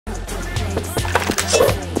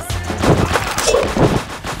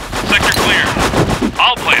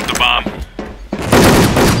bomb.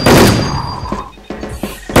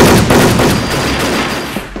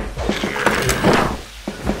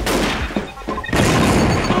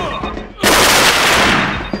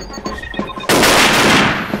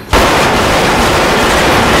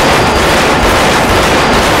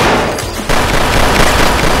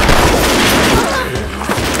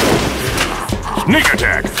 Sneak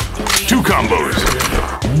attack. 2 combos.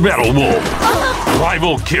 Battle wolf.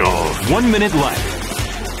 Rival kill. 1 minute left.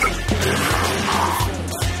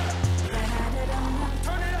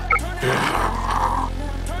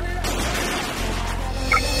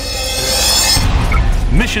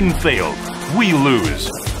 Mission failed. We lose.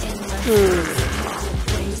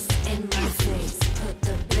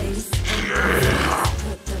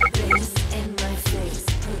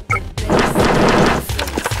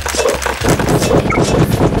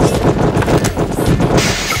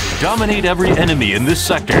 Dominate every enemy in this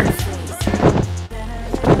sector.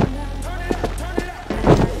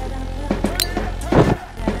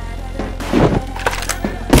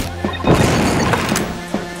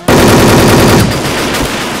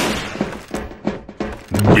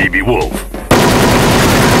 Baby wolf.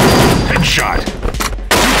 Headshot.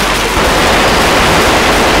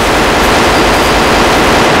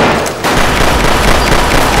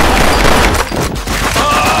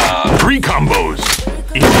 3 combos.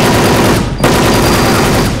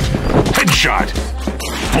 Headshot.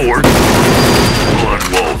 4. Blood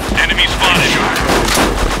wolf. Enemy spotted. Headshot.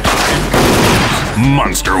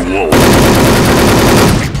 Monster wolf.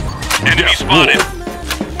 Enemy Death spotted. wolf.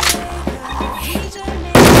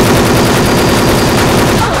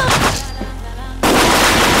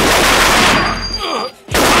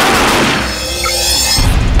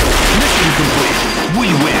 Mission complete. We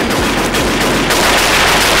win.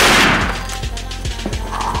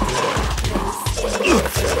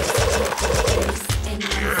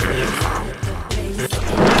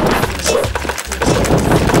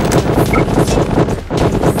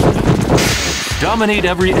 Dominate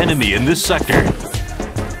every enemy in this sector.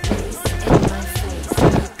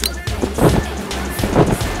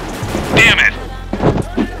 Damn it.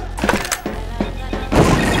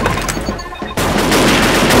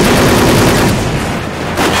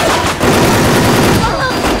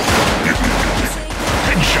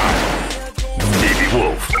 Headshot. Baby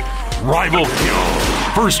wolf. Rival kill.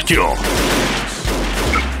 First kill.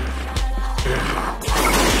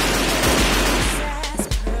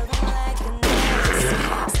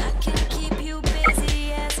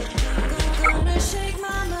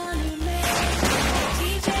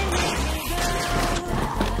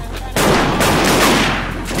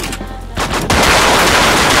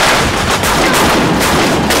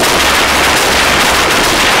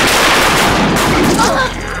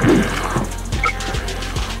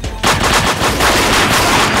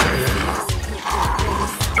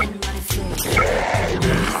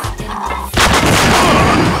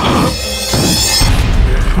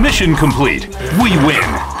 Mission complete. We win.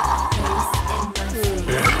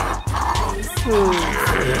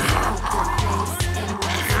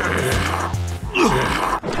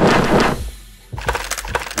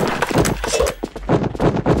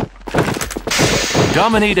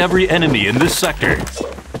 Dominate every enemy in this sector.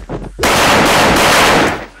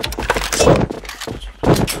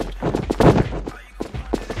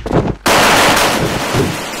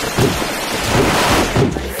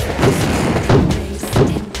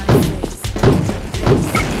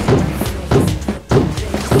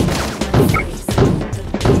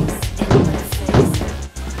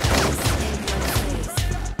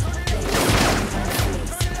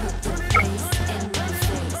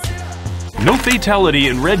 No fatality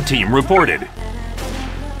in red team reported.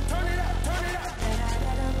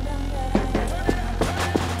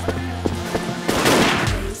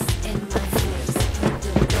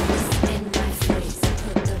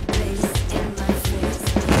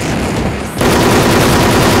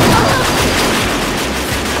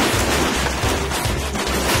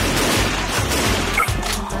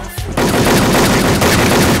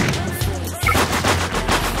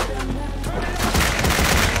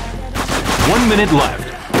 One minute left.